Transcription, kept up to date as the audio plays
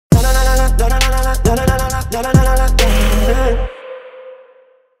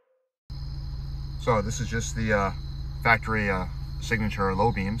So this is just the factory signature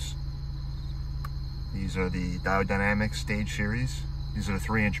low beams. These are the Diode Dynamics Stage Series. These are the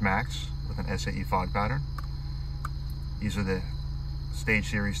 3-inch Max with an SAE fog pattern. These are the Stage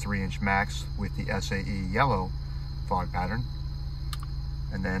Series 3-inch Max with the SAE Yellow fog pattern.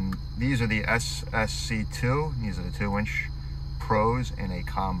 And then these are the SSC2. These are the 2-inch Pros in a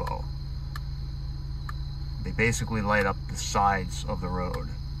combo. They basically light up the sides of the road.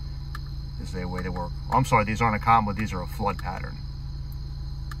 Is the way they work. Oh, I'm sorry, these aren't a combo, these are a flood pattern.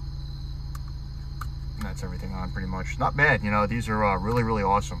 And that's everything on pretty much. Not bad, you know, these are really, really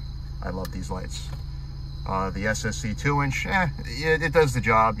awesome. I love these lights. The SSC 2-inch, it does the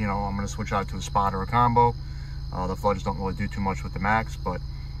job. You know, I'm going to switch out to a spot or a combo. The floods don't really do too much with the Max, but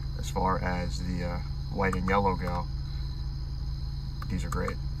as far as the white and yellow go, these are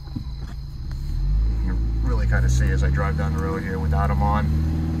great. You can really kind of see as I drive down the road here without them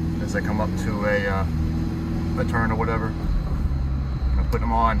on. As I come up to a turn or whatever, you know, putting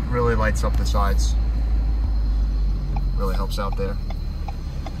them on really lights up the sides. Really helps out there.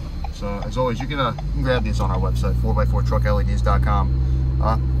 So as always, you can grab these on our website,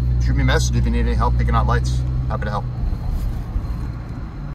 4x4truckleds.com. Shoot me a message if you need any help picking out lights. Happy to help.